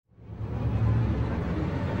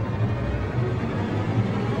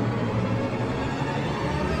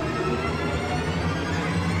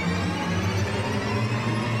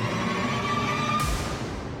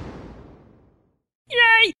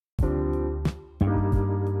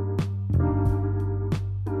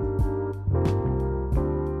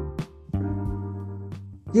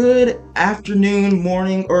Good afternoon,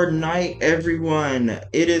 morning, or night, everyone.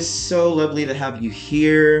 It is so lovely to have you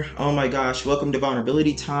here. Oh my gosh, welcome to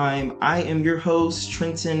Vulnerability Time. I am your host,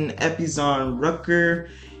 Trenton Epizon Rucker,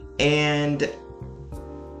 and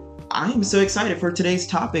I am so excited for today's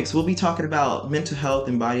topics. We'll be talking about mental health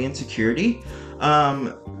and body insecurity.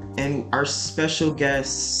 Um, and our special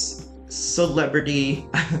guest celebrity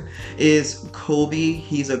is Colby.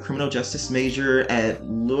 He's a criminal justice major at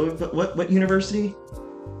Louisville. What university?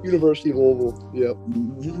 University of Louisville. Yep.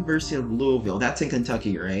 University of Louisville. That's in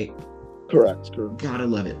Kentucky, right? Correct. Gotta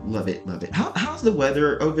love it, love it, love it. How's the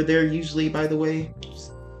weather over there usually, by the way?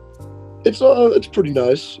 It's pretty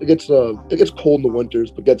nice. It gets cold in the winters,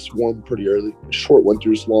 but gets warm pretty early. Short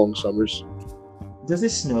winters, long summers. Does it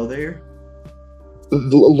snow there? A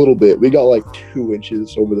little bit. We got like 2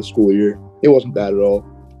 inches over the school year. It wasn't bad at all.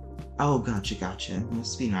 Oh, gotcha, gotcha.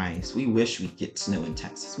 Must be nice. We wish we'd get snow in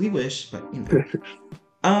Texas. We wish, but you know.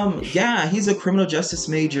 Yeah, he's a criminal justice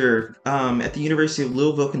major at the University of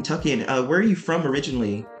Louisville, Kentucky. And where are you from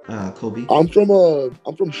originally, Colby? I'm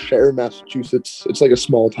from Sharon, Massachusetts. It's like a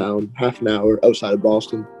small town, half an hour outside of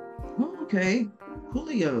Boston. Oh, okay.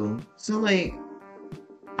 Julio. So like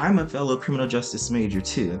I'm a fellow criminal justice major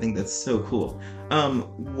too. I think that's so cool.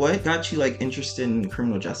 What got you like interested in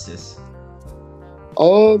criminal justice?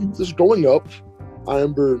 Just growing up, I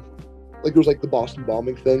remember like there was like the Boston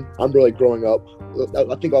bombing thing. I remember like growing up.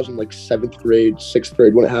 I think I was in like seventh grade, sixth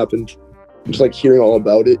grade when it happened. Just like hearing all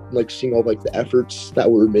about it, and, like seeing all like the efforts that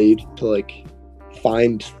were made to like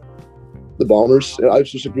find the bombers. And I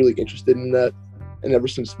was just like really interested in that. And ever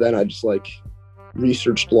since then, I just like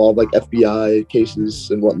researched a lot of like FBI cases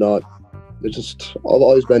and whatnot. It's just I've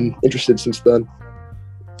always been interested since then.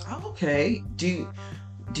 Oh, okay. Do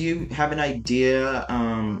you have an idea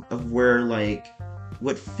of where like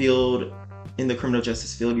what field in the criminal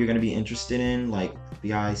justice field you're going to be interested in, like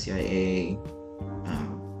FBI, CIA?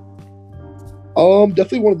 Um,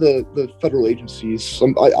 Definitely one of the federal agencies.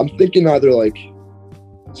 I'm thinking either like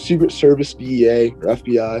Secret Service, DEA, or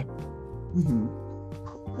FBI. mhm.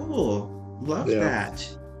 Cool. Love Yeah.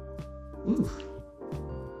 that. Ooh,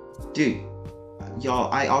 dude.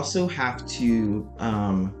 Y'all, I also have to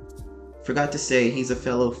forgot to say he's a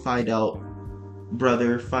fellow Phi Delta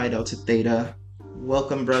brother, Phi Delta Theta.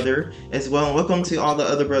 Welcome, brother, as well. And welcome to all the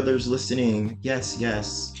other brothers listening. Yes,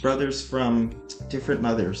 yes, brothers from different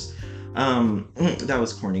mothers. That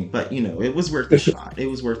was corny, but you know, it was worth a shot. It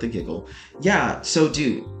was worth a giggle. Yeah, so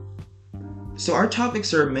dude, so our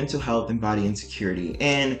topics are mental health and body insecurity.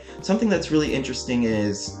 And something that's really interesting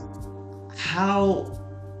is how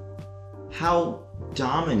how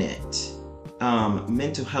dominant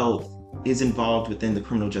mental health is involved within the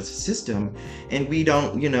criminal justice system, and we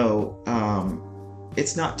don't,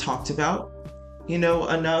 it's not talked about,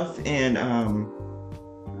 enough. And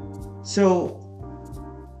so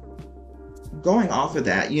going off of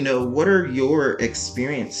that, what are your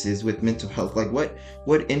experiences with mental health? Like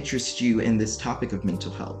what interests you in this topic of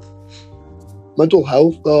mental health? Mental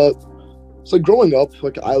health. It's like growing up,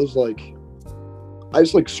 like I just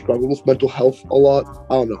like struggled with mental health a lot.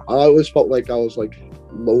 I don't know. I always felt like I was like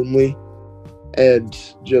lonely and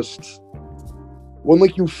just when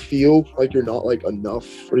like you feel like you're not like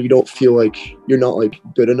enough or you don't feel like you're not like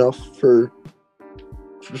good enough for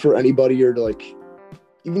anybody or to like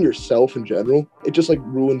even yourself in general, it just like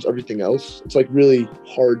ruins everything else. It's like really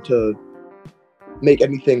hard to make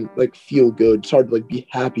anything like feel good. It's hard to like be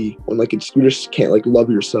happy when like it's you just can't like love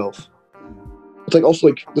yourself. It's like also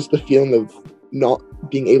like just the feeling of not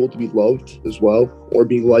being able to be loved as well or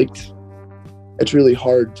being liked. It's really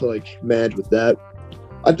hard to like manage with that.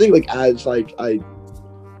 I think like as like I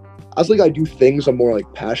do things I'm more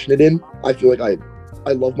like passionate in, I feel like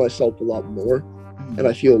I love myself a lot more and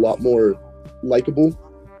I Mhm. feel a lot more likable,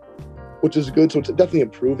 which is good. So it's definitely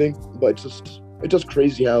improving, but it's just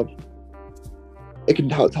crazy how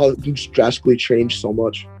how it can just drastically change so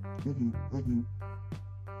much. Mhm. Mhm.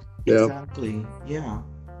 Yeah. Exactly. Yeah.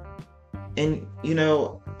 And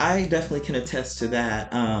I definitely can attest to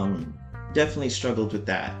that. Definitely struggled with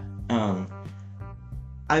that. Um,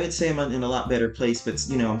 I would say I'm in a lot better place, but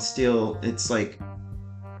I'm still. It's like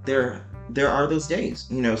there are those days,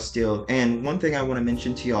 still. And one thing I want to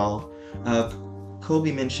mention to y'all, uh,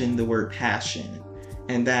 Kobe mentioned the word passion,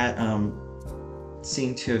 and that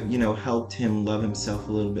seemed to have helped him love himself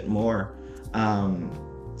a little bit more. Um,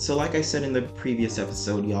 so like I said in the previous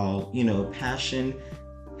episode, y'all, passion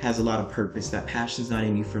has a lot of purpose. That passion's not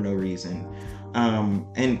in you for no reason.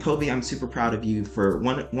 And Kobe, I'm super proud of you for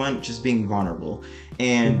one just being vulnerable,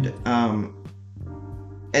 and Mhm.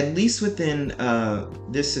 at least within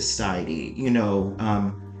this society,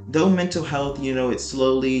 though mental health, it's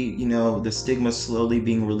slowly, the stigma slowly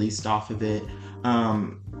being released off of it.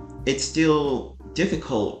 Um, it's still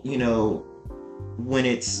difficult, when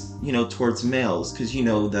it's, towards males, because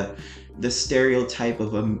the stereotype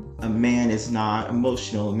of a man is not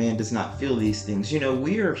emotional, a man does not feel these things.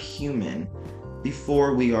 We are human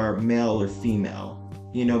before we are male or female.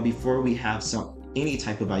 Before we have any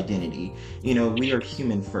type of identity. We are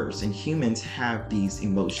human first, and humans have these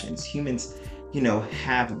emotions. Humans,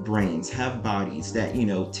 have brains, have bodies that,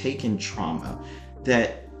 take in trauma,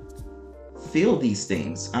 that feel these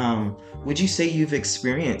things. Would you say you've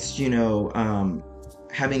experienced,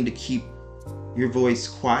 having to keep your voice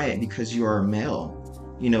quiet because you are a male,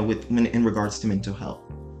 in regards to mental health?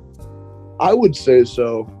 I would say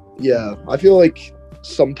so. Yeah, I feel like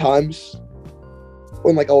sometimes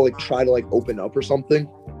when like I'll like try to like open up or something,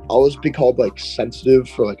 I'll always be called like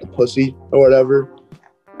sensitive or like a pussy or whatever.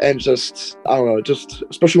 And just I don't know, just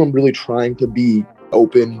especially when I'm really trying to be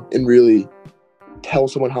open and really tell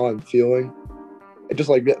someone how I'm feeling. It just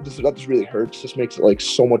like that just really hurts. Just makes it like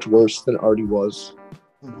so much worse than it already was.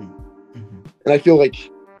 Hmm. Hmm. And I feel like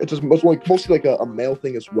it's just mostly like a male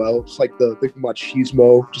thing as well. It's like the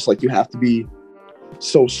machismo. Just like you have to be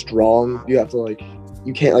so strong. You have to like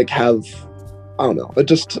you can't like have I don't know. I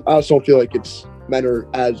just don't feel like it's men are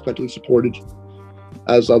as mentally supported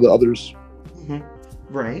as the others. Hmm.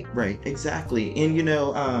 Right, right, exactly. And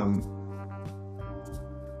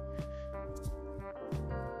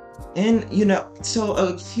so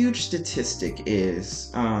a huge statistic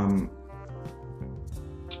is, I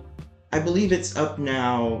believe it's up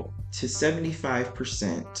now to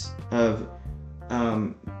 75% of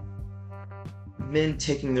um, men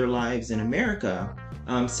taking their lives in America.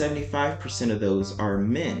 75% of those are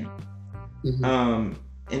men. Hmm. Um,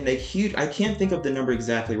 and I can't think of the number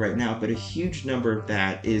exactly right now, but a huge number of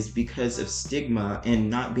that is because of stigma and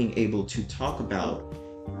not being able to talk about,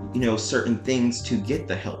 certain things to get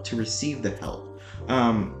the help, to receive the help.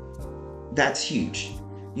 Um, that's huge,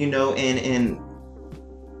 and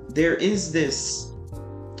there is this,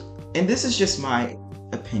 and this is just my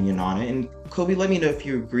opinion on it. And Kobe, let me know if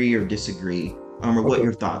you agree or disagree, or what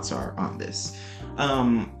your Okay. thoughts are on this.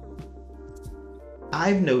 Um,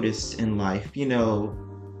 I've noticed in life,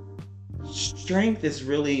 strength is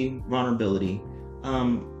really vulnerability.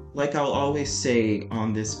 Like I'll always say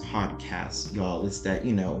on this podcast, y'all, is that,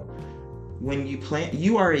 when you plant,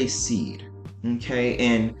 you are a seed, okay?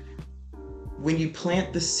 And when you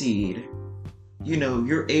plant the seed,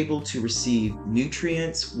 you're able to receive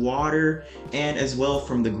nutrients, water, and as well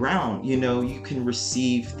from the ground, you can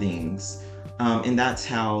receive things. And that's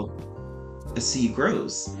how a seed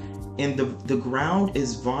grows. And the ground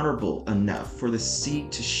is vulnerable enough for the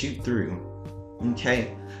seed to shoot through.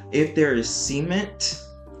 Okay. If there is cement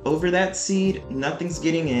over that seed, nothing's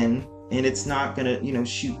getting in and it's not gonna,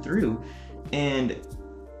 shoot through. And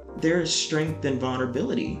there is strength in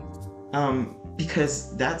vulnerability.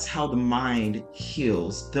 Because that's how the mind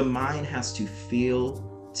heals. The mind has to feel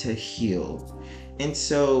to heal. And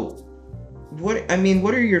so what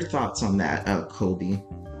are your thoughts on that, Kobe?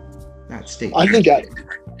 That I statement. think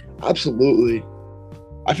absolutely.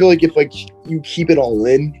 I feel like if like you keep it all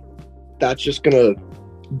in, that's just gonna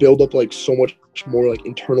build up like so much more like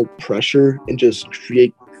internal pressure and just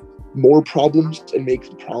create more problems and make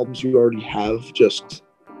the problems you already have just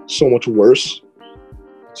so much worse.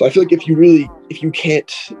 So I feel like if you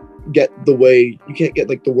can't you can't get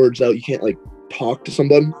like the words out, you can't like talk to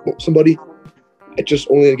somebody, it's just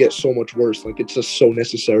only gonna get so much worse. Like it's just so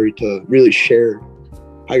necessary to really share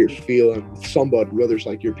how you're feeling with somebody, whether it's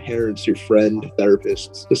like your parents, your friend,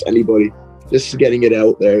 therapist, just anybody. Just getting it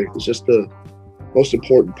out there is just the most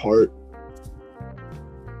important part.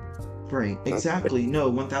 Right, exactly.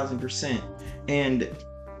 No, 1000%. And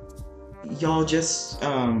y'all just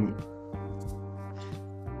to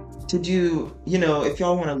do, if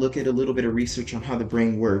y'all want to look at a little bit of research on how the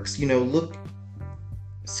brain works,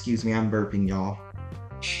 excuse me, I'm burping, y'all.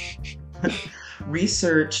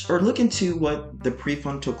 Research or look into what the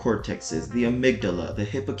prefrontal cortex is, the amygdala, the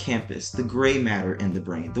hippocampus, the gray matter in the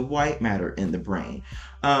brain, the white matter in the brain.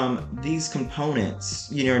 These components,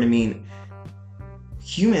 you know what I mean?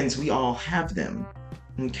 Humans, we all have them.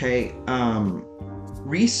 Okay.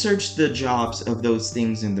 Research the jobs of those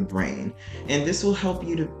things in the brain, and this will help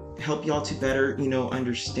y'all to better,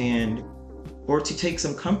 understand or to take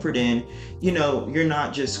some comfort in, you're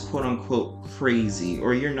not just quote unquote crazy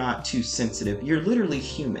or you're not too sensitive. You're literally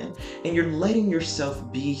human and you're letting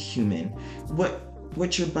yourself be human.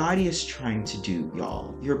 What your body is trying to do,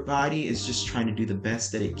 y'all, your body is just trying to do the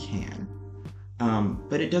best that it can.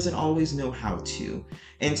 But it doesn't always know how to.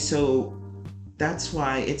 And so that's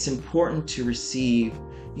why it's important to receive,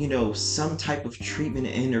 some type of treatment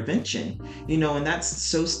and intervention, and that's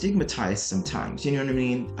so stigmatized sometimes, you know what I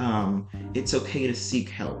mean? It's okay to seek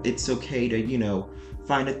help. It's okay to,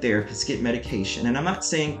 find a therapist, get medication. And I'm not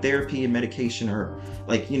saying therapy and medication are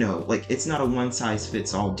like, like it's not a one size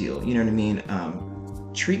fits all deal, you know what I mean?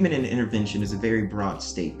 Treatment and intervention is a very broad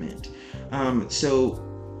statement. So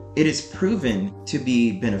it is proven to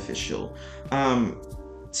be beneficial.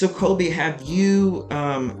 So Colby, have you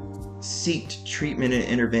seeked treatment and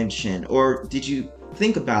intervention, or did you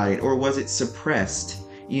think about it, or was it suppressed?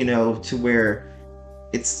 To where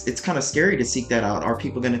it's kind of scary to seek that out. Are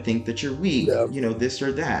people going to think that you're weak? Yeah. This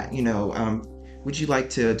or that. Would you like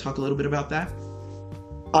to talk a little bit about that?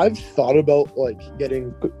 I've thought about like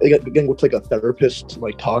getting with like a therapist,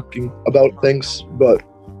 like talking about things, but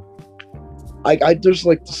I there's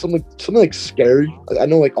like something like scary. I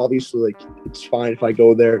know like obviously like it's fine if I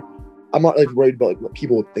go there. I'm not like worried about like what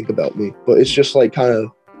people would think about me, but it's just like kind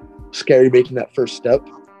of scary making that first step.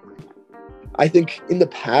 I think in the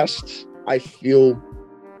past I feel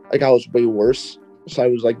like I was way worse, so I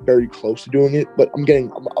was like very close to doing it, but I'm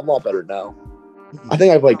a lot better now. I think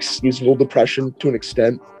I have like seasonal depression to an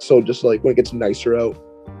extent, so just like when it gets nicer out,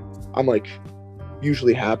 I'm like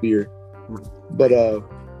usually happier. But I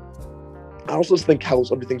also just think how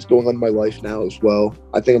everything's going on in my life now as well.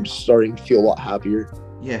 I think I'm starting to feel a lot happier.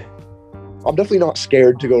 Yeah. I'm definitely not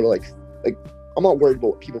scared to go to like I'm not worried about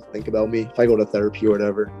what people think about me if I go to therapy or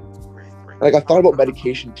whatever. Like I thought about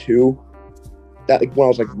medication too, that like when I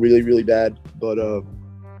was like really really bad, but I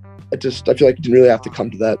feel like it didn't really have to come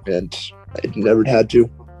to that, and it never had to.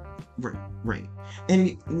 Right, right.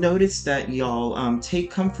 And notice that y'all take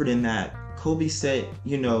comfort in that. Kobe said,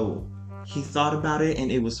 he thought about it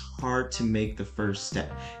and it was hard to make the first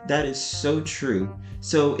step. That is so true.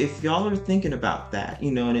 So if y'all are thinking about that,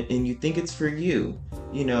 and you think it's for you,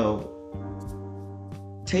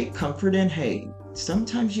 take comfort in, hey,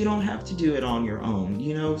 sometimes you don't have to do it on your own.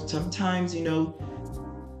 Sometimes,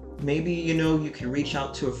 maybe, you can reach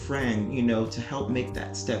out to a friend, to help make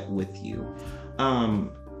that step with you.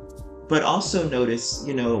 But also notice,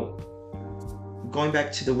 going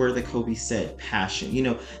back to the word that Kobe said,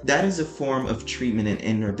 passion, that is a form of treatment and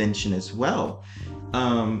intervention as well.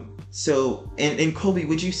 So, and Kobe,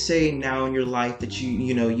 would you say now in your life that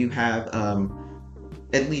you have,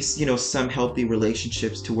 at least, some healthy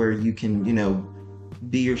relationships to where you can,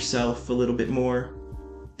 be yourself a little bit more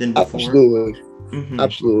than before? Absolutely. Mm-hmm.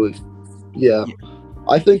 Absolutely. Yeah. Yeah.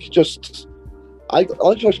 I think just I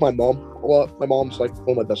like to talk to my mom a lot. My mom's like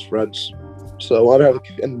one of my best friends. So whenever I have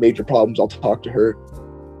like, any major problems, I'll talk to her.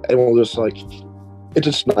 And we'll just like it's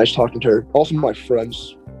just nice talking to her. Also my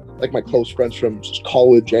friends, like my close friends from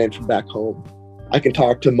college and from back home. I can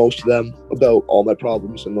talk to most of them about all my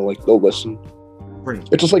problems and they'll listen. Right.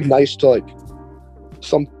 It's just like nice to like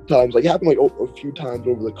sometimes like it happened like a few times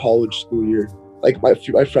over the college school year. Like my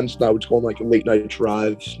friends and I would go on like late night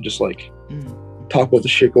drives and just like talk about the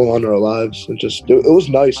shit going on in our lives, and just it was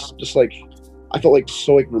nice. Just like I felt like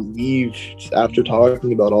so like relieved after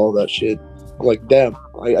talking about all that shit. I'm like, damn,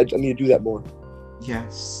 I need to do that more.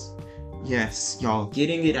 Yes. Yes, y'all,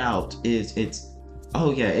 getting it out it's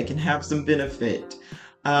oh yeah, it can have some benefit.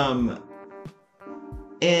 Um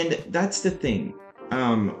and that's the thing.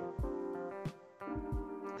 Um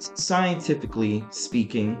Scientifically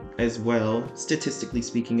speaking as well, statistically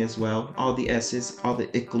speaking as well, all the S's, all the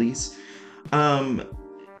icklies, um,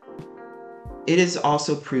 it is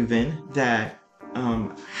also proven that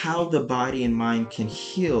how the body and mind can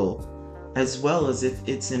heal, as well as if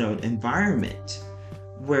it's in an environment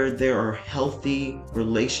where there are healthy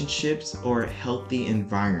relationships or a healthy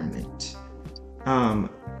environment. Um,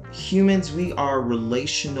 Humans, we are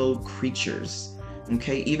relational creatures.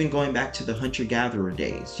 Okay, even going back to the hunter-gatherer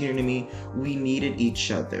days, you know what I mean? We needed each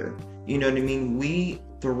other. You know what I mean? We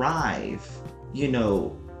thrive, you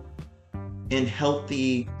know, in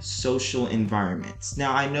healthy social environments.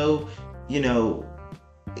 Now, I know, you know,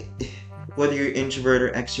 whether you're introvert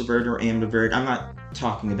or extrovert or ambivert, I'm not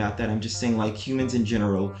talking about that. I'm just saying, like, humans in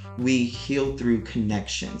general, we heal through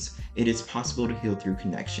connections. It is possible to heal through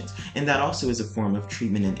connections. And that also is a form of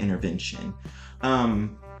treatment and intervention.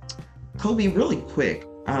 Kobe, really quick,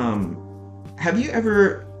 have you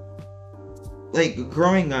ever, like,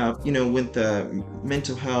 growing up, you know, with the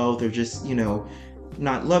mental health or just, you know,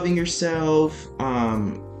 not loving yourself,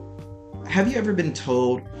 have you ever been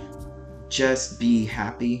told, just be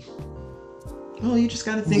happy? Oh, you just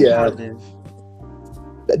gotta think Yeah, positive.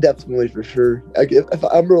 definitely for sure. Like, if I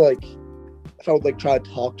remember, like, if I would like try to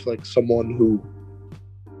talk to like someone who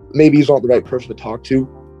maybe is not the right person to talk to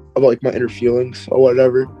about like my inner feelings or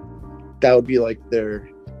whatever, that would be like their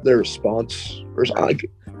response. Or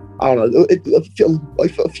I don't know.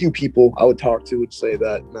 A few people I would talk to would say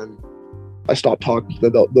that, and then I stopped talking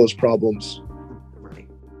about those problems Right.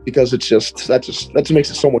 because it's just that just makes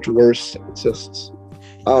it so much worse. It's just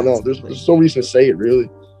I don't know. Exactly. There's no reason to say it really.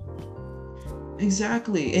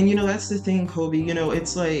 Exactly. And that's the thing, Kobe.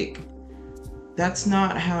 It's like that's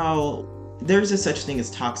not how there's a such thing as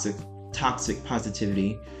toxic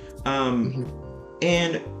positivity. Um Hmm.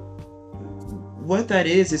 and what that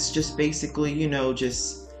is just basically,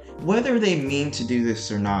 just whether they mean to do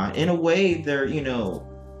this or not, in a way they're,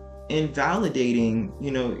 invalidating,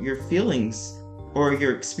 your feelings or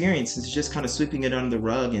your experiences, just kind of sweeping it under the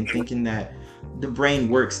rug and thinking that the brain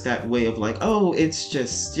works that way of like, oh, it's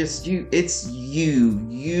just you, it's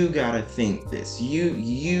you gotta think this,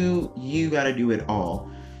 you gotta do it all.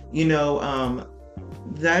 You know,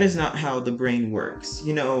 that is not how the brain works.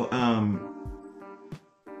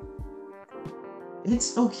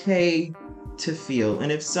 It's okay to feel.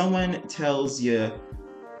 And if someone tells you,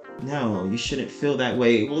 no, you shouldn't feel that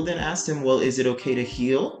way, well, then ask them, well, is it okay to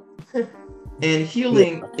heal? And Yeah,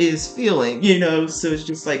 healing is feeling, so it's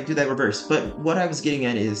just like do that reverse. But what I was getting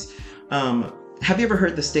at is, have you ever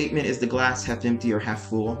heard the statement, is the glass half empty or half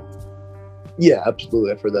full? yeah,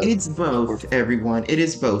 absolutely. I've heard that It's before. both, everyone. It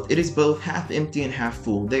is both. It is both half empty and half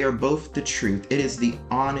full. They are both the truth. It is the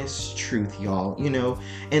honest truth, y'all,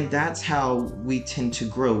 and that's how we tend to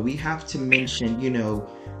grow. We have to mention,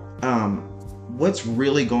 um, what's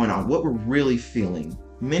really going on, what we're really feeling.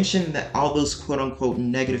 Mention that all those quote unquote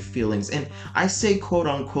negative feelings. And I say quote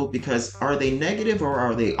unquote because are they negative or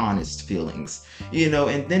are they honest feelings?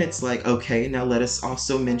 And then it's like, okay, now let us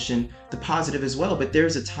also mention the positive as well. But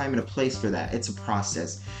there's a time and a place for that. It's a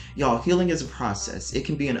process. Y'all, healing is a process. It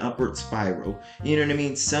can be an upward spiral. You know what I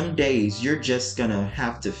mean? Some days you're just gonna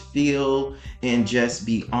have to feel and just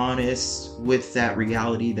be honest with that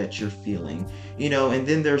reality that you're feeling. And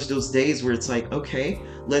then there's those days where it's like, okay,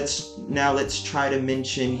 let's try to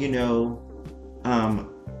mention,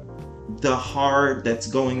 um the hard that's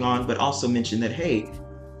going on, but also mention that, hey,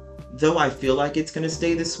 though I feel like it's going to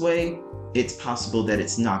stay this way, it's possible that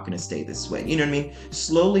it's not going to stay this way. You know what I mean?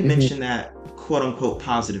 Slowly Hmm. mention that quote unquote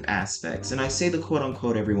positive aspects. And I say the quote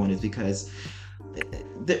unquote everyone is because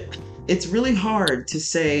it's really hard to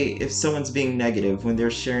say if someone's being negative when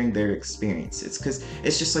they're sharing their experiences, because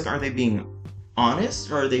it's just like, are they being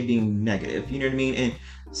honest or are they being negative? You know what I mean? And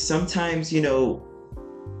sometimes,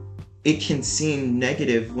 it can seem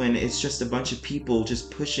negative when it's just a bunch of people just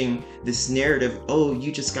pushing this narrative, oh,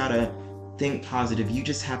 you just gotta think positive, you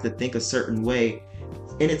just have to think a certain way.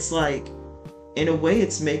 And it's like, in a way, it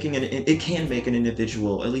can make an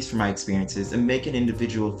individual, at least from my experiences, and make an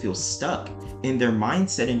individual feel stuck in their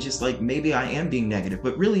mindset and just like, maybe I am being negative,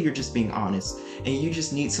 but really you're just being honest, and you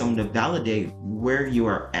just need someone to validate where you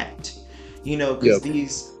are at. Because Yep.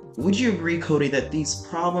 would you agree, Cody, that these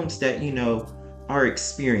problems that are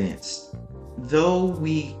experienced, though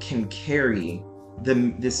we can carry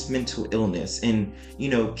this mental illness and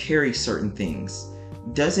carry certain things,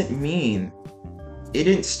 doesn't mean it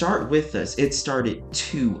didn't start with us, it started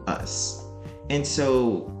to us. And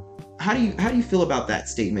so how do you feel about that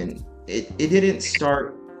statement? It didn't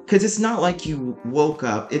start, because it's not like you woke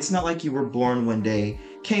up, it's not like you were born one day,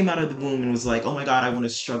 came out of the womb and was like, oh my god, I want to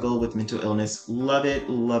struggle with mental illness, love it,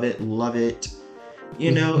 love it, love it.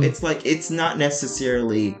 Hmm. It's like, it's not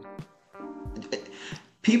necessarily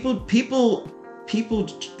people people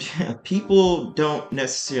don't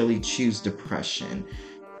necessarily choose depression.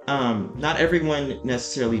 Not everyone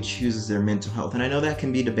necessarily chooses their mental health, and I know that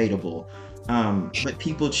can be debatable. But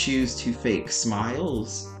people choose to fake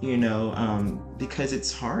smiles, because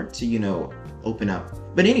it's hard to, open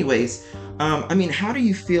up. But anyways, I mean, how do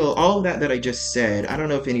you feel? All of that I just said, I don't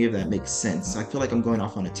know if any of that makes sense. I feel like I'm going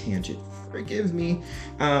off on a tangent. Forgive me.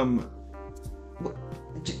 Um, wh-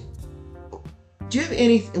 do, do you have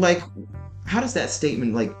any like? How does that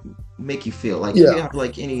statement like make you feel? Like, do Yeah, you have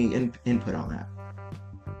like any input on that?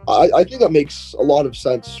 I think that makes a lot of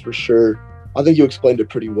sense for sure. I think you explained it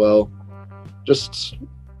pretty well. Just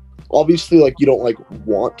obviously, like you don't like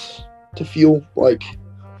want to feel like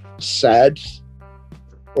sad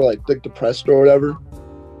or like depressed or whatever.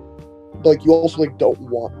 But, like you also like don't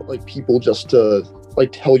want like people just to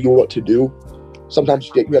like tell you what to do. Sometimes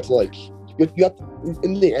you have to like you have to,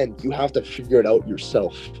 in the end you have to figure it out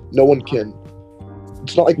yourself. No one can.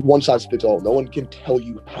 It's not like one size fits all. No one can tell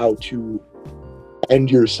you how to end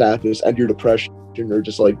your sadness, end your depression, or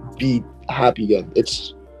just like be happy again.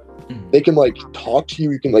 It's Mhm. they can like talk to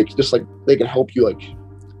you. You can like just like they can help you like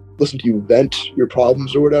listen to you vent your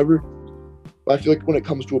problems or whatever. But I feel like when it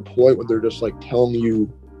comes to a point when they're just like telling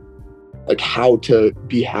you like how to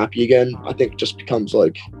be happy again, I think it just becomes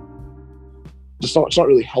like just not it's not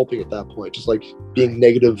really helping at that point. Just like Right, being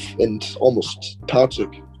negative and almost toxic.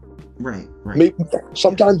 right, right. Maybe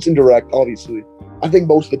sometimes indirect, obviously. I think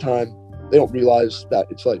most of the time they don't realize that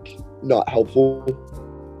it's like not helpful.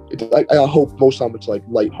 It's like I hope most of the time it's like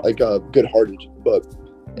light, like good hearted, but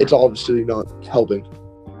it's Right. obviously not helping.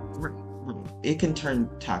 Right, right. It can turn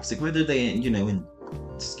toxic, whether they,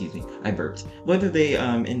 excuse me, I burped. Whether they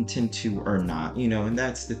intend to or not, and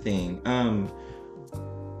that's the thing.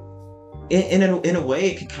 In a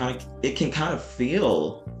way, it can kind of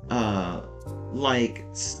feel like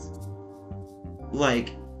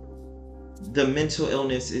like the mental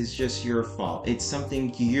illness is just your fault. It's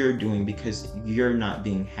something you're doing because you're not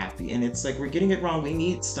being happy, and it's like we're getting it wrong. We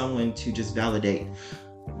need someone to just validate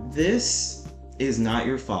this is not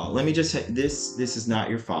your fault. Let me just say this is not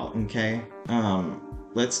your fault, okay?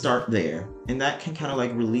 Let's start there. And that can kind of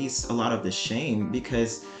like release a lot of the shame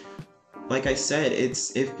because like I said,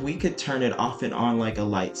 it's if we could turn it off and on like a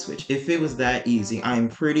light switch. If it was that easy, I'm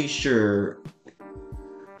pretty sure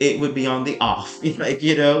it would be on the off. Like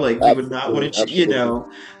we would not want Absolutely, to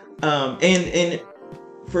absolutely. and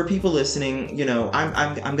for people listening,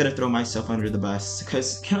 I'm gonna throw myself under the bus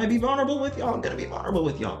because can I be vulnerable with y'all? I'm gonna be vulnerable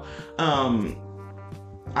with y'all. Um,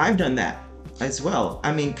 I've done that as well.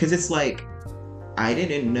 I mean, because it's like I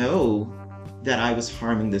didn't know that I was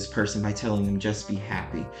harming this person by telling them just be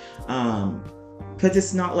happy. Um, because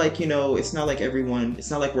it's not like, it's not like everyone,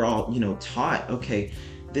 it's not like we're all, taught, okay,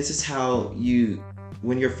 this is how you,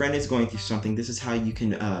 when your friend is going through something, this is how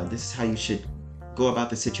you should go about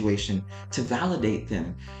the situation to validate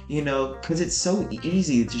them, because it's so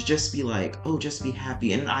easy to just be like, oh, just be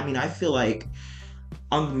happy. And I mean, I feel like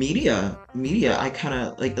on the media, I kind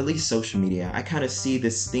of like, at least social media, I kind of see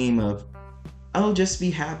this theme of, oh, just be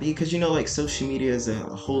happy because like social media is a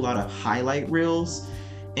whole lot of highlight reels,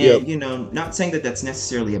 Yep. and not saying that that's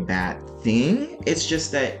necessarily a bad thing. It's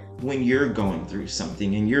just that when you're going through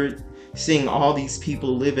something and you're seeing all these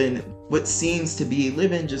people living what seems to be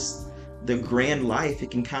living just the grand life,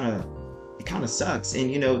 it kind of sucks,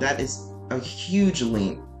 and that is a huge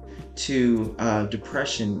link to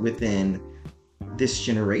depression within this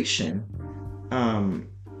generation. um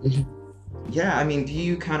Mhm. yeah, I mean, do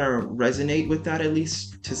you kind of resonate with that at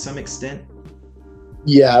least to some extent?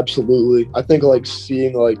 Yeah, absolutely. I think like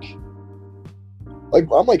seeing like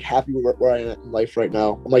I'm like happy where I am in life right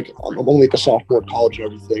now. I'm only like a sophomore in college and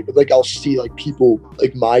everything, but like I'll see like people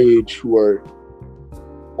like my age who are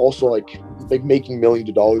also like making millions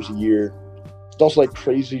of dollars a year. It's also like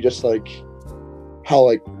crazy, just like how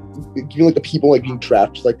like even like the people like being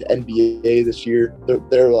drafted like the NBA this year.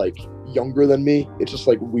 They're like younger than me. It's just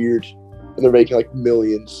like weird, and they're making like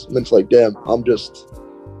millions. And it's like, damn, I'm just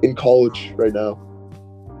in college right now.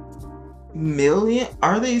 Million?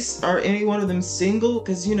 Are any one of them single?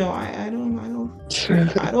 Because I don't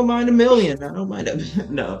mind a million. I don't mind a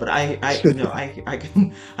no, but I no,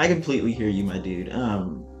 I completely hear you, my dude.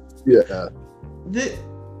 Yeah. The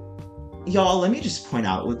Y'all, let me just point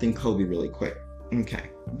out within Kobe really quick.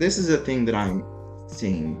 Okay, this is a thing that I'm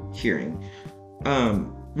seeing, hearing.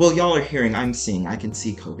 Well, y'all are hearing, I'm seeing, I can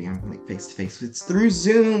see Kobe. I'm like face to face. It's through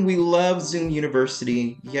Zoom. We love Zoom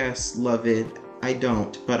University. Yes, love it. I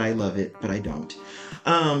don't, but I love it, but I don't.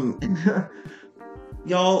 Um,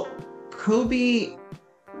 y'all, Kobe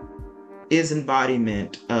is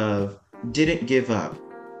embodiment of didn't give up,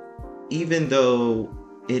 even though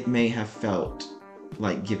it may have felt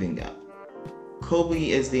like giving up. Kobe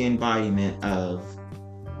is the embodiment of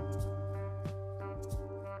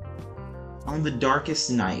on the darkest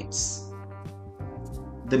nights,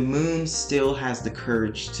 the moon still has the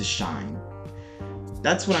courage to shine.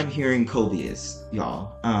 That's what I'm hearing Kobe is,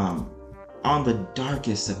 y'all. On the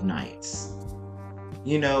darkest of nights,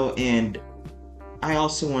 and I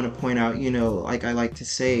also want to point out, like I like to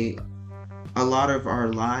say, a lot of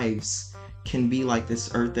our lives can be like this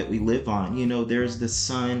earth that we live on. There's the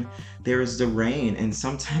sun, there's the rain, and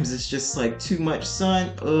sometimes it's just like too much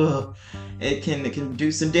sun. Ugh, it can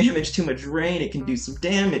do some damage. Too much rain, it can do some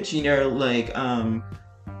damage. Like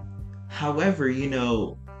however,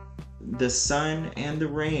 the sun and the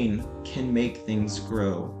rain can make things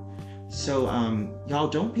grow. So y'all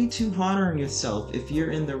don't be too hard on yourself if you're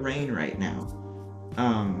in the rain right now.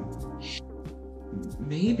 Um,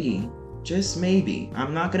 maybe, just maybe.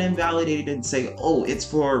 I'm not gonna invalidate it and say, oh, it's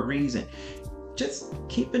for a reason. Just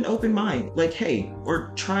keep an open mind. Like, hey,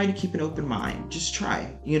 or try to keep an open mind. Just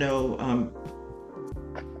try.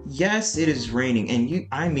 Yes, it is raining, and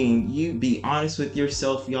you be honest with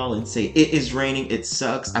yourself, y'all, and say it is raining. It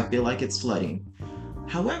sucks. I feel like it's flooding.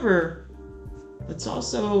 However, let's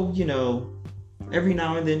also, every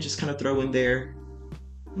now and then just kind of throw in there,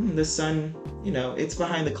 the sun, it's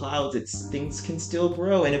behind the clouds. It's things can still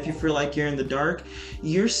grow. And if you feel like you're in the dark,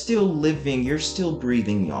 you're still living, you're still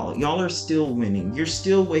breathing, y'all. Y'all are still winning. You're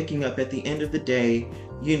still waking up at the end of the day,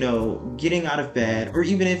 getting out of bed, or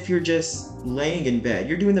even if you're just laying in bed,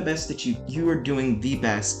 you're doing the best that you are doing the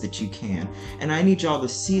best that you can. And I need y'all to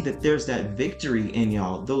see that there's that victory in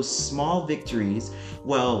y'all. Those small victories,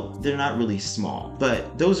 well, they're not really small,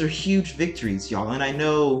 but those are huge victories, y'all. And I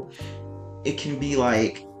know it can be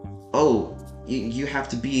like, oh, you have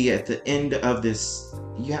to be at the end of this,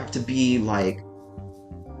 you have to be like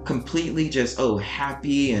completely just, oh,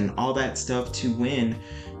 happy and all that stuff to win.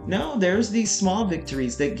 No, there's these small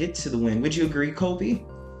victories that get to the win. Would you agree, Colby?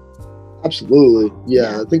 Absolutely.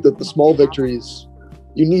 Yeah, Yeah. I think that the small victories,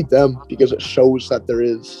 you need them because it shows that there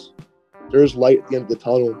is light at the end of the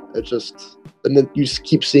tunnel. It just, and then you just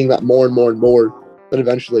keep seeing that more and more and more. Then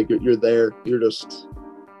eventually you're there. You're just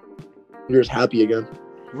happy again.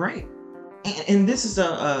 Right. And this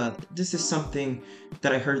is something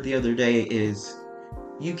that I heard the other day is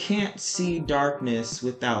you can't see darkness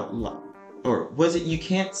without light, or was it you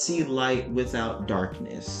can't see light without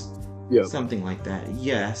darkness? Yeah. Something like that.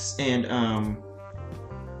 Yes. And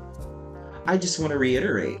I just want to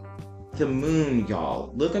reiterate the moon,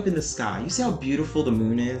 y'all. Look up in the sky. You see how beautiful the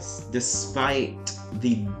moon is, despite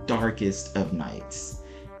the darkest of nights.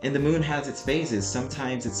 And the moon has its phases.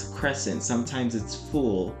 Sometimes it's crescent, sometimes it's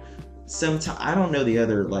full. Sometimes I don't know the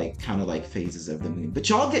other like kind of like phases of the moon, but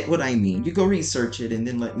y'all get what I mean. You go research it and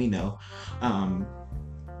then let me know. Um,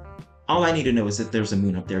 all I need to know is that there's a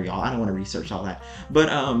moon up there, y'all. I don't want to research all that. But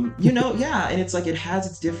yeah, and it's like it has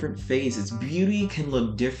its different phases. Beauty can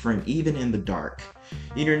look different even in the dark.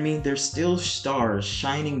 You know what I mean? There's still stars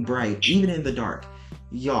shining bright even in the dark.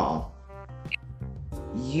 Y'all,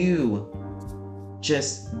 you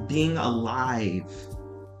just being alive,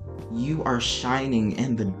 you are shining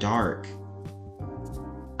in the dark.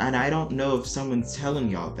 And I don't know if someone's telling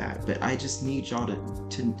y'all that, but I just need y'all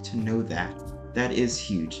to know that. That is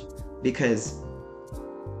huge. Because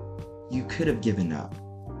you could have given up.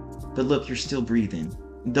 But look, you're still breathing.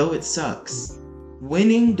 Though it sucks.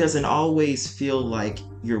 Winning doesn't always feel like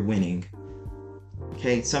you're winning.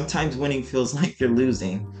 Okay, sometimes winning feels like you're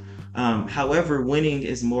losing. However, winning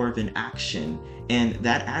is more of an action. And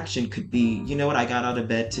that action could be, you know what, I got out of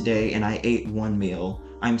bed today and I ate one meal.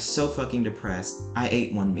 I'm so fucking depressed. I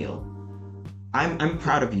ate one meal. I'm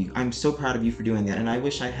proud of you. I'm so proud of you for doing that. And I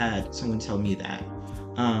wish I had someone tell me that.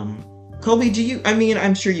 Colby, I mean,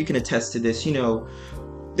 I'm sure you can attest to this.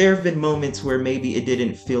 There have been moments where maybe it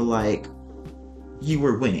didn't feel like you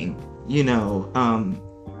were winning.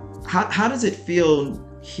 How does it feel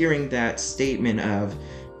hearing that statement of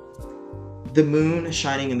the moon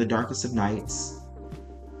shining in the darkest of nights?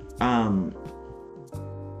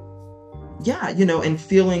 Yeah, and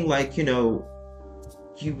feeling like, you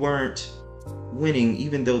weren't winning,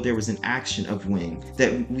 even though there was an action of winning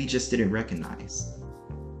that we just didn't recognize.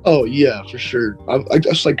 Oh yeah, for sure. I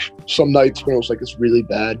guess like some nights when it was like it's really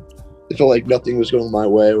bad, it felt like nothing was going my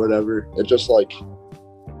way or whatever. It just like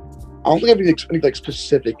I don't think I have any like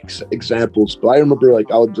specific examples, but I remember like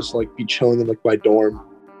I would just like be chilling in like my dorm.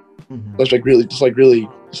 Hmm. I was like really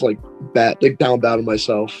just like bad, like down bad on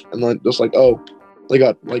myself, and then just like, oh, I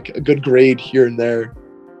got like a good grade here and there.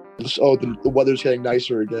 And just, oh, the weather's getting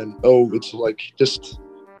nicer again. Oh, it's like just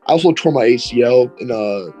I also tore my ACL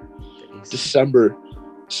in December.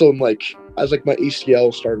 So I'm like, as like my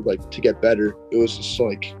ACL started like to get better, it was just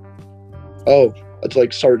like, oh, it's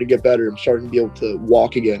like starting to get better. I'm starting to be able to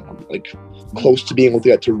walk again. I'm like close to being able to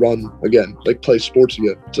get to run again, like play sports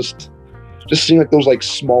again. Just seeing like those like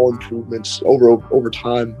small improvements over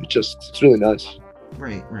time. It's really nice.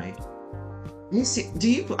 Right, right. You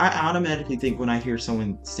see, I automatically think when I hear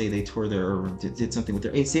someone say they tore their or did something with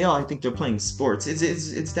their ACL, I think they're playing sports.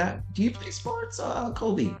 Is that, do you play sports,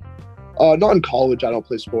 Colby? Not in college. I don't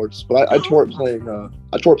play sports, but I tore it Oh, playing.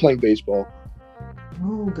 I tore it playing baseball.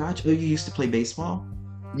 oh, gotcha. Oh, you used to play baseball?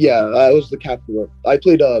 Yeah, I was the captain. I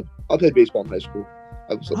played baseball in high school.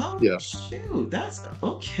 I was Oh, yeah. shoot. That's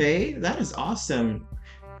okay. That is awesome.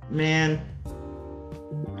 Man,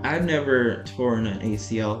 I've never torn an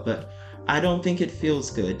ACL, but I don't think it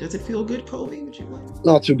feels good. Does it feel good, Colby? Would you like?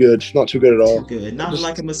 Not too good. Not too good at Not too all. good. I Not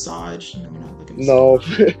like a just massage. No, not like a no.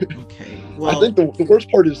 massage. Okay. I think Well, the worst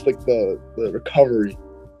part is like the recovery.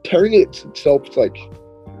 Tearing it itself, it's like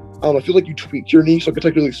I don't know. I feel like you tweaked your knee, so it gets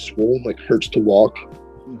like really swollen, like hurts to walk.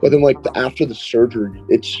 But then like after the surgery,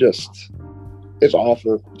 it's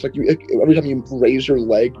awful. It's like every time you raise your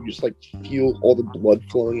leg, you just like feel all the blood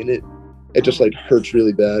flowing in it. It just oh, like hurts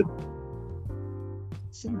really bad.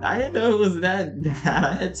 I didn't know it was that bad.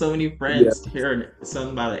 I had so many Yeah. friends hearing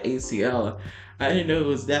something about an ACL. I didn't know it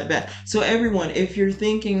was that bad. So everyone, if you're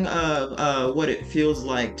thinking of what it feels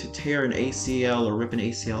like to tear an ACL or rip an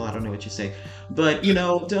ACL, I don't know what you say, but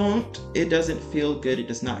don't. It doesn't feel good. It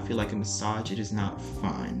does not feel like a massage. It is not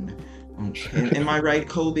fun. Okay, am I right,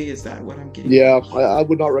 Kobe? Is that what I'm getting at? Yeah, I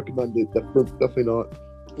would not recommend it. Definitely not.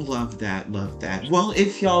 Love that, love that. Well,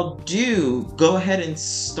 if y'all do, go ahead and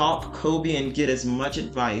stalk Kobe and get as much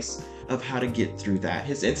advice of how to get through that.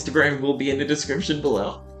 His Instagram will be in the description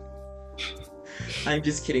below. I'm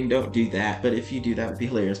just kidding, don't do that. But if you do, that would be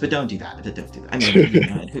hilarious. But don't do that. Don't do that. I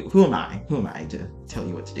mean, who am I? Who am I to tell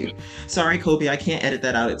you what to do? Sorry, Kobe, I can't edit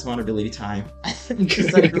that out. It's vulnerability time.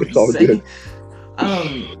 Because I really It's all good. say,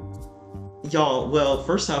 um, y'all, well,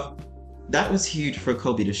 first off, that was huge for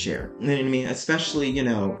Kobe to share. You know what I mean? Especially,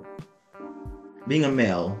 being a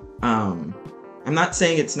male. I'm not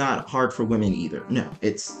saying it's not hard for women either. No,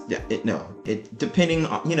 it depending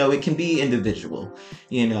on, it can be individual,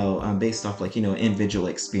 based off like, individual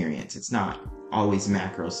experience. It's not always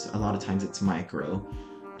macros. A lot of times it's micro.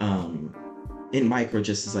 Um, in micro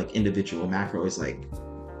just is like individual. Macro is like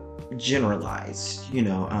generalized,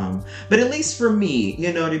 but at least for me,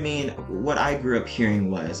 you know what I mean, what I grew up hearing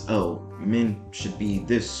was, oh, men should be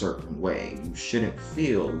this certain way, you shouldn't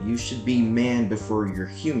feel, you should be man before you're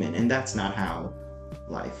human, and that's not how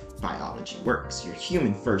life biology works. You're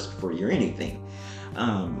human first before you're anything.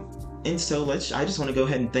 And so I just want to go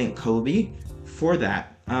ahead and thank Kobe for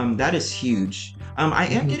that. That is huge. I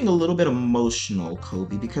am Mhm. getting a little bit emotional,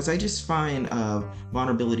 Kobe, because I just find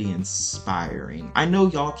vulnerability inspiring. I know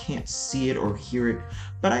y'all can't see it or hear it,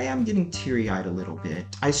 but I am getting teary-eyed a little bit.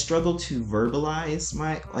 I struggle to verbalize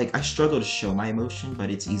I struggle to show my emotion, but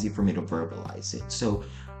it's easy for me to verbalize it. So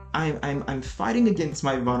I'm fighting against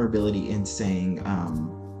my vulnerability and saying,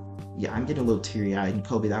 yeah, I'm getting a little teary-eyed, and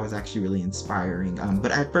Kobe, that was actually really inspiring.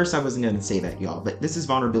 But at first I wasn't gonna say that, y'all, but this is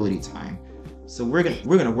vulnerability time. So we're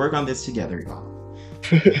gonna work on this together, y'all.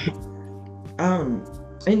 Um,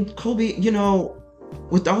 and Colby,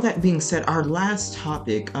 with all that being said, our last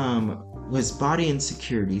topic was body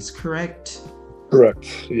insecurities, correct?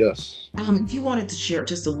 Correct. Yes. If you wanted to share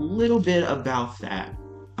just a little bit about that.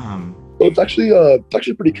 Um, Well, it's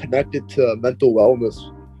actually pretty connected to mental wellness.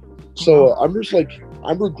 oh, So wow. I'm just like I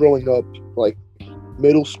remember growing up like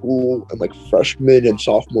middle school and like freshman and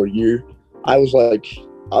sophomore year. I was like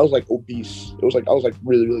I was like obese. It was like I was like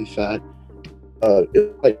really fat.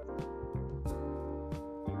 It, like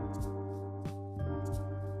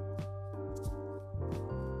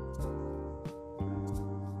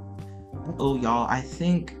Oh, y'all,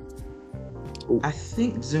 oh, I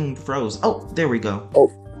think Zoom froze. Oh, there we go.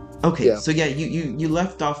 oh Okay, yeah, so yeah, you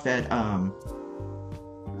left off at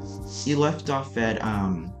you left off at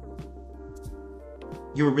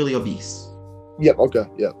you were really obese. yeah, okay,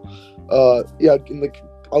 yeah. Yeah, and like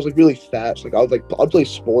I was like really fat. So, like I'd play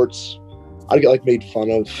sports. I'd get like made fun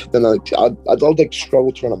of. Then I'd like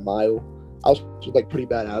struggle to run a mile. I was with like pretty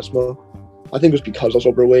bad asthma. I think it was because I was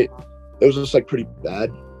overweight. It was just like pretty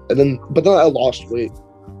bad. But then I lost weight.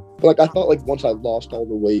 But like I thought like once I lost all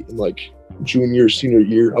the weight in like junior, senior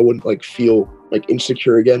year, I wouldn't like feel like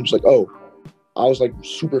insecure again. Just like, oh, I was like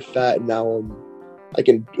super fat and now I'm like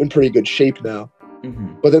in pretty good shape now.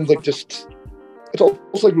 Hmm. But then like just it's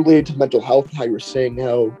also like related to mental health, how you were saying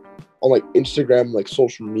how on like Instagram, like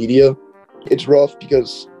social media, it's rough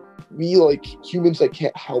because we like humans that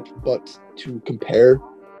can't help but to compare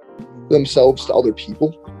themselves to other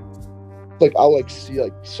people. Like I'll like see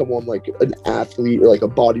like someone like an athlete or like a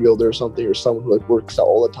bodybuilder or something or someone who like works out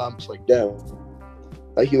all the time. It's like damn,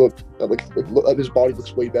 like he looked like his body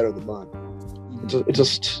looks way better than mine. It's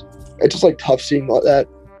just like tough seeing like that,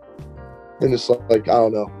 and it's like I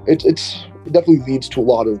don't know. It definitely leads to a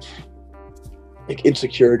lot of like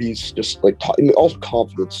insecurities, just like and also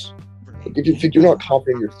confidence. Like if you're not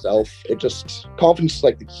confident in yourself, it just confidence is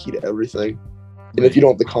like the key to everything. And if you Right,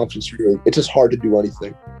 don't have the confidence, it's just hard to do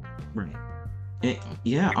anything. right.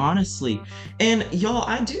 Yeah, honestly. And y'all,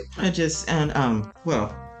 I do want to just and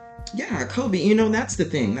well, yeah, Kobe, that's the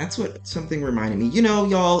thing. That's what something reminded me.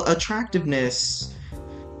 Y'all, attractiveness,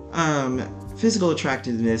 physical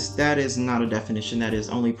attractiveness, that is not a definition. That is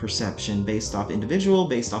only perception based off individual,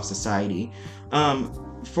 based off society.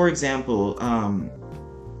 For example,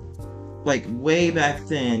 like way back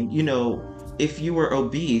then, if you were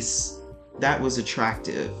obese, that was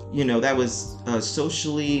attractive. That was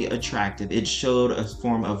socially attractive. It showed a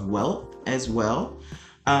form of wealth as well.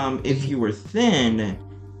 If Mhm. you were thin,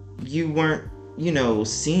 you weren't,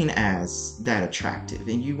 seen as that attractive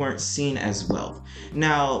and you weren't seen as wealth.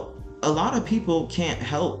 Now, a lot of people can't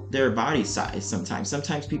help their body size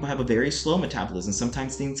sometimes people have a very slow metabolism,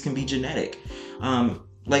 sometimes things can be genetic.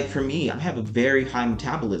 Like for me, I have a very high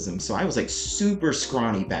metabolism, so I was like super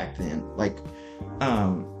scrawny back then, like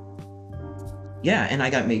um yeah, and I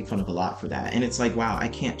got made fun of a lot for that, and it's like, wow, I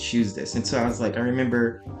can't choose this. And so I was like, I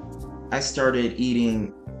remember I started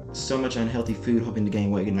eating so much unhealthy food hoping to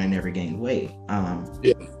gain weight, and I never gained weight.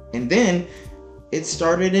 Yeah. And then it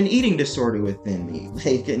started an eating disorder within me,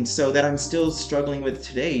 like, and so that I'm still struggling with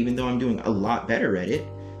today, even though I'm doing a lot better at it.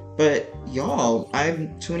 But y'all,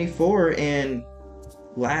 I'm 24, and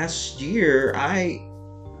last year,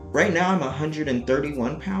 right now I'm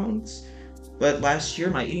 131 pounds. But last year,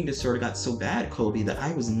 my eating disorder got so bad, Colby, that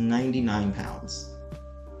I was 99 pounds.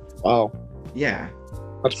 Wow. Yeah.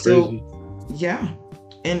 That's So, crazy. yeah.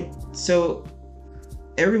 And so,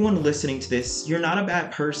 everyone listening to this, you're not a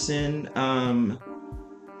bad person. I'm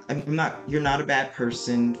not, you're not a bad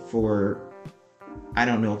person for, I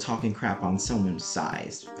don't know, talking crap on someone's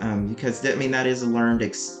size. Because I mean, that is a learned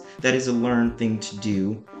thing to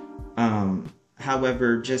do.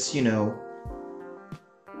 However, just be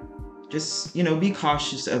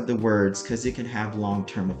cautious of the words, because it can have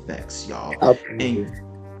long-term effects, y'all. Absolutely. And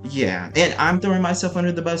yeah, and I'm throwing myself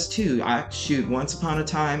under the bus too. I shoot, once upon a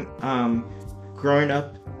time, growing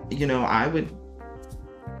up, I would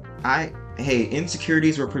I hey,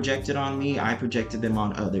 insecurities were projected on me, I projected them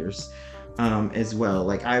on others, as well.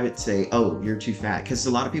 Like, I would say, oh, you're too fat, because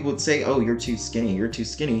a lot of people would say, oh, you're too skinny, you're too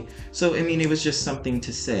skinny. So I mean, it was just something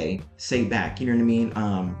to say back, you know what I mean?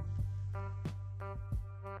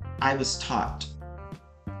 I was taught,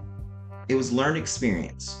 it was learned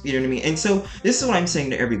experience, you know what I mean? And so this is what I'm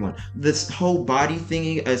saying to everyone: this whole body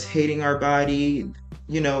thingy, us hating our body,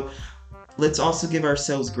 you know let's also give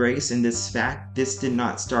ourselves grace in this fact. This did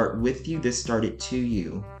not start with you, this started to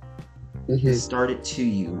you. Hmm. This started to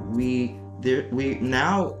you. We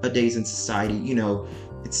nowadays in society,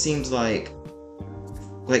 it seems like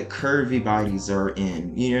curvy bodies are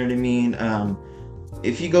in, you know what I mean?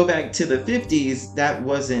 If you go back to the 50s, that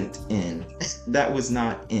wasn't in. That was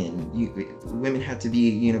not in. Women had to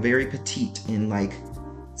be, very petite and like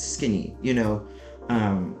skinny,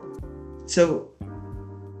 so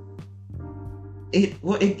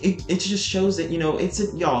it just shows that,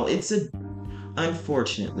 it's a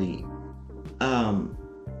unfortunately,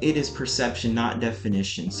 it is perception, not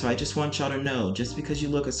definition. So I just want y'all to know, just because you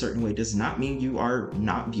look a certain way does not mean you are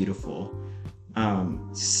not beautiful.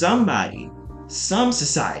 Some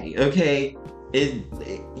society, okay,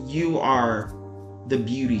 you are the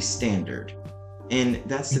beauty standard, and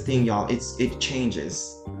that's the thing, y'all. It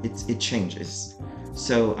changes. It changes.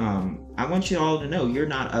 So I want you all to know, you are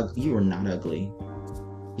not ugly.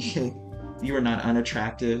 You are not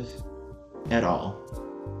unattractive at all.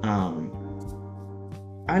 Um,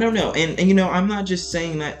 I don't know, and I'm not just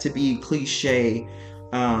saying that to be cliche,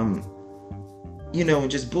 um,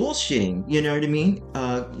 and just bullshitting. You know what I mean?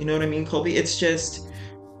 You know what I mean, Colby? It's just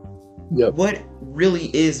Yep. what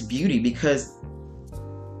really is beauty, because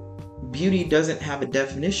beauty doesn't have a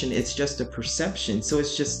definition. It's just a perception. So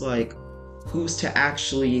it's just like, who's to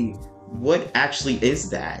actually, what actually is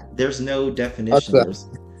that? There's no That's definition.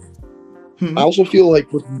 that. I also feel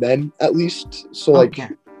like with men, at least, so Oh like yeah.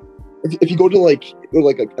 if you go to like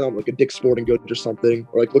I don't know, like a Dick's Sporting Goods or something,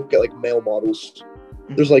 or like look at like male models,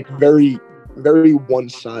 there's Mhm. like very one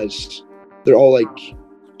size. They're all like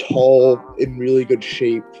tall, in really good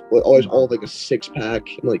shape, like always all have, like a six pack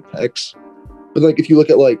and like pecs. But like if you look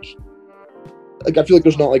at like I feel like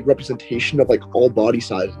there's not like representation of like all body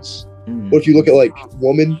sizes. But Mhm. if you look at like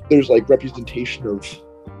women, there's like representation of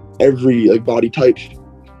every like body type,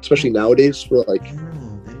 especially nowadays. For like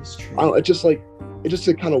Oh, that is I don't, true. it's just like,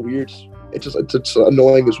 kind of weird. It's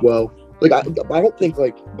annoying as well. Like I don't think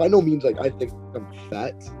like by no means like I think I'm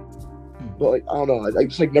fat, Hmm. but like I don't know. I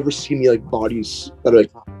just like never see any like bodies that are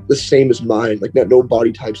like the same as mine. Like no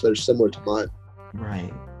body types that are similar to mine.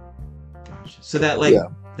 Right. Gotcha. So that, like, Yeah,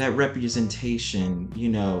 that representation,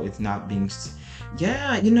 it's not being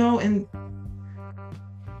yeah, and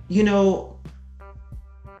you know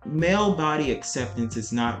male body acceptance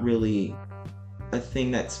is not really a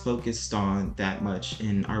thing that's focused on that much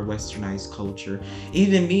in our westernized culture.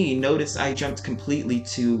 Even me, notice I jumped completely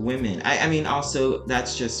to women. I mean, also,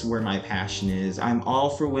 that's just where my passion is. I'm all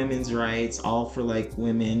for women's rights, all for, like,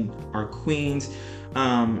 women are queens.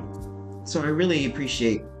 So I really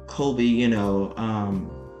appreciate Colby,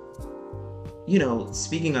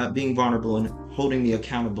 speaking up, being vulnerable, and holding me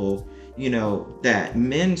accountable, that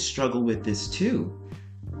men struggle with this too.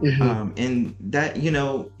 hmm And that,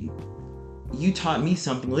 you taught me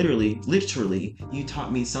something, literally you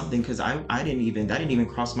taught me something, because I didn't even, that didn't even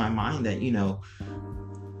cross my mind that,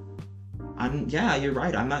 yeah, you're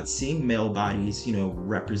right. I'm not seeing male bodies,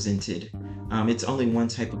 represented. It's only one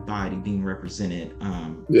type of body being represented,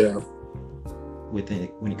 Yeah, within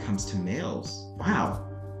it when it comes to males. Wow,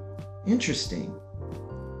 interesting.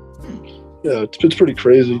 Hmm. yeah, it's pretty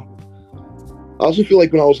crazy. I also feel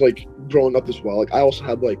like when I was like growing up as well, like I also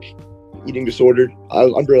had like eating disorder. I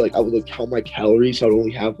was under like I would like count my calories. I would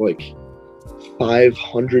only have like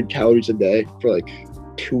 500 calories a day for like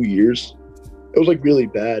 2 years. It was like really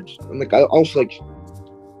bad. And like I also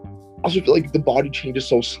feel like the body changes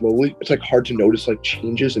so slowly. It's like hard to notice like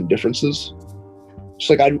changes and differences. Just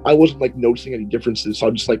like I wasn't like noticing any differences. So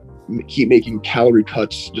I just like keep making calorie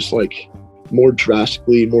cuts, just like more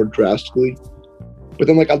drastically. But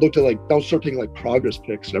then like I looked at like I was start taking like progress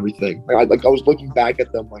pics and everything. I was looking back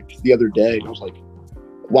at them like the other day, and I was like,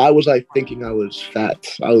 why was I thinking I was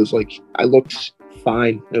fat? I was like, I looked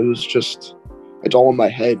fine. It was just, it's all in my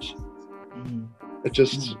head. Mm, It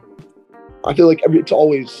just, mm, I feel like it's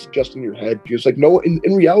always just in your head because like no, in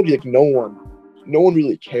reality, like no one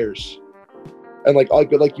really cares. And like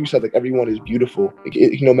you said, like everyone is beautiful. Like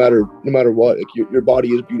no matter what, like your body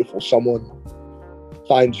is beautiful. Someone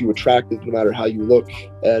finds you attractive no matter how you look,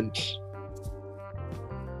 and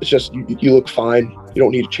it's just you look fine. You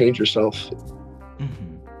don't need to change yourself.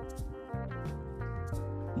 mhm.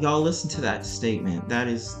 Y'all listen to that statement. That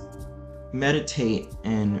is, meditate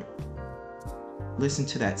and listen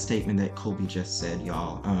to that statement that Colby just said,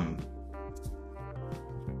 y'all. I'm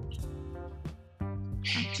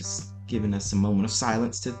just giving us a moment of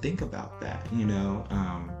silence to think about that.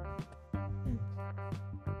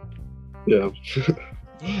 Yeah.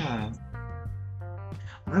 Yeah.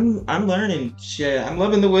 I'm learning shit. I'm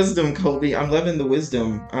loving the wisdom, Colby. I'm loving the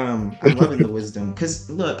wisdom. I'm loving the wisdom. Cause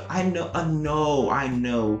look, I know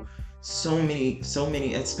so many,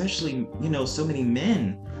 especially, so many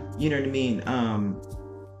men. You know what I mean?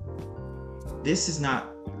 This is not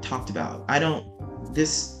talked about. I don't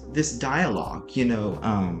this dialogue,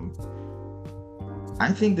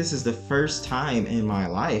 I think this is the first time in my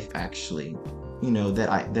life, actually,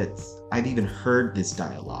 that I've even heard this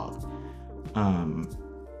dialogue. Um,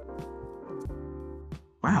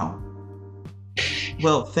 wow.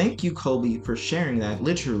 Well, thank you, Colby, for sharing that.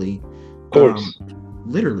 Literally, Of um, course.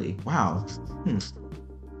 literally. Wow. Hmm.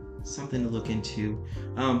 Something to look into.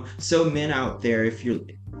 So men out there, if you're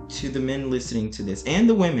to the men listening to this and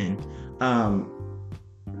the women, um,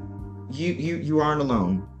 you aren't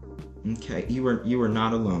alone. Okay, you are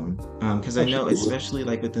not alone. Because I know, Absolutely. especially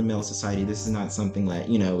like within male society, this is not something that,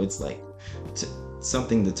 it's like t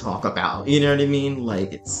something to talk about. You know what I mean?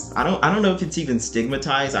 Like, I don't know if it's even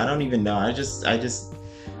stigmatized. I don't even know. I just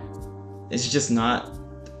it's just not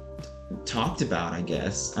talked about, I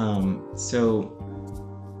guess. So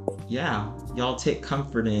yeah, y'all take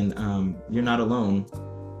comfort in, you're not alone.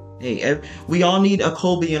 Hey, we all need a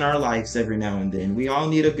Colby in our lives every now and then. We all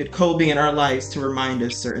need a good Colby in our lives to remind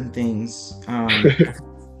us certain things.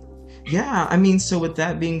 Yeah, I mean, so with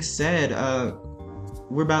that being said,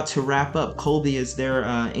 we're about to wrap up. Colby, is there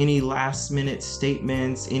any last minute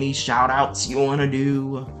statements, any shout outs you want to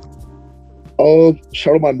do?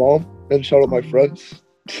 Shout out my mom and shout out my Um, friends.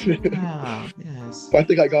 yeah, yes, But I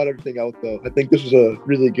think I got everything out though. I think this was a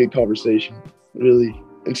really good conversation. Really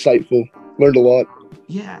insightful. Learned a lot.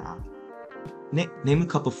 yeah. Name a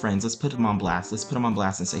couple friends. Let's put them on blast. Let's put them on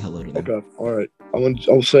blast and say hello to them. Okay. All right.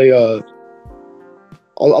 I'll say I'm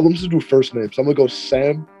just gonna do first names. I'm gonna go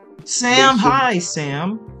Sam, Sam, Mason, hi,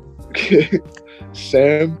 Sam.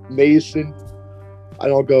 Sam, Mason,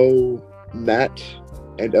 and I'll go Matt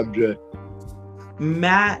and MJ.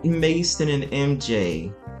 Matt, Mason, and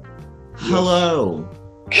MJ. Yes. Hello.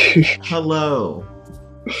 Hello.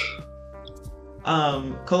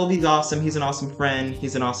 Colby's awesome. He's an awesome friend.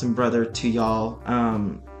 He's an awesome brother to y'all.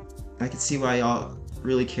 I can see why y'all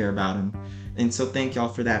really care about him. And so thank y'all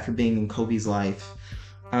for that, for being in Kobe's life.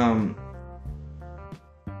 Um,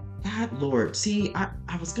 God Lord, see, I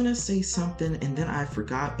was gonna say something and then I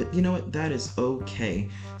forgot, but you know what? That is okay.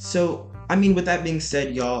 So, I mean, with that being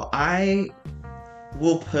said, y'all, I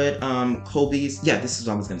will put Colby's, yeah, this is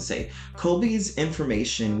what I was gonna say. Colby's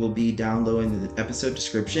information will be down low in the episode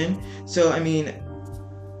description. So, I mean,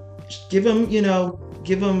 give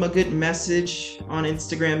him a good message on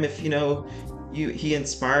Instagram if he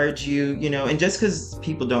inspired you. And just because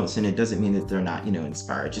people don't send it doesn't mean that they're not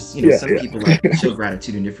inspired. Just Yeah, some yeah. people like show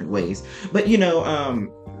gratitude in different ways. But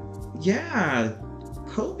yeah,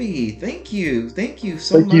 Kobe, thank you so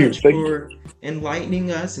Thank you. much Thank you. for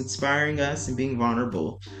enlightening us, inspiring us, and being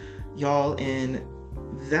vulnerable, y'all. And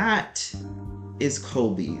that is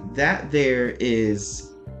Colby. That there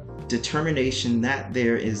is determination. That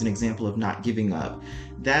there is an example of not giving up.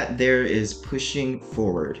 That there is pushing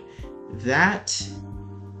forward. That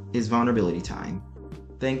is vulnerability time.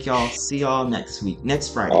 Thank y'all. See y'all next week, next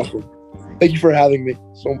Friday. Awesome. Thank you for having me.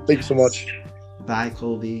 So thank you so much. Bye,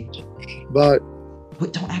 Colby. Bye.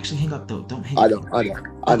 Wait, don't actually hang up though. Don't hang up. I know.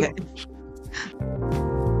 Okay.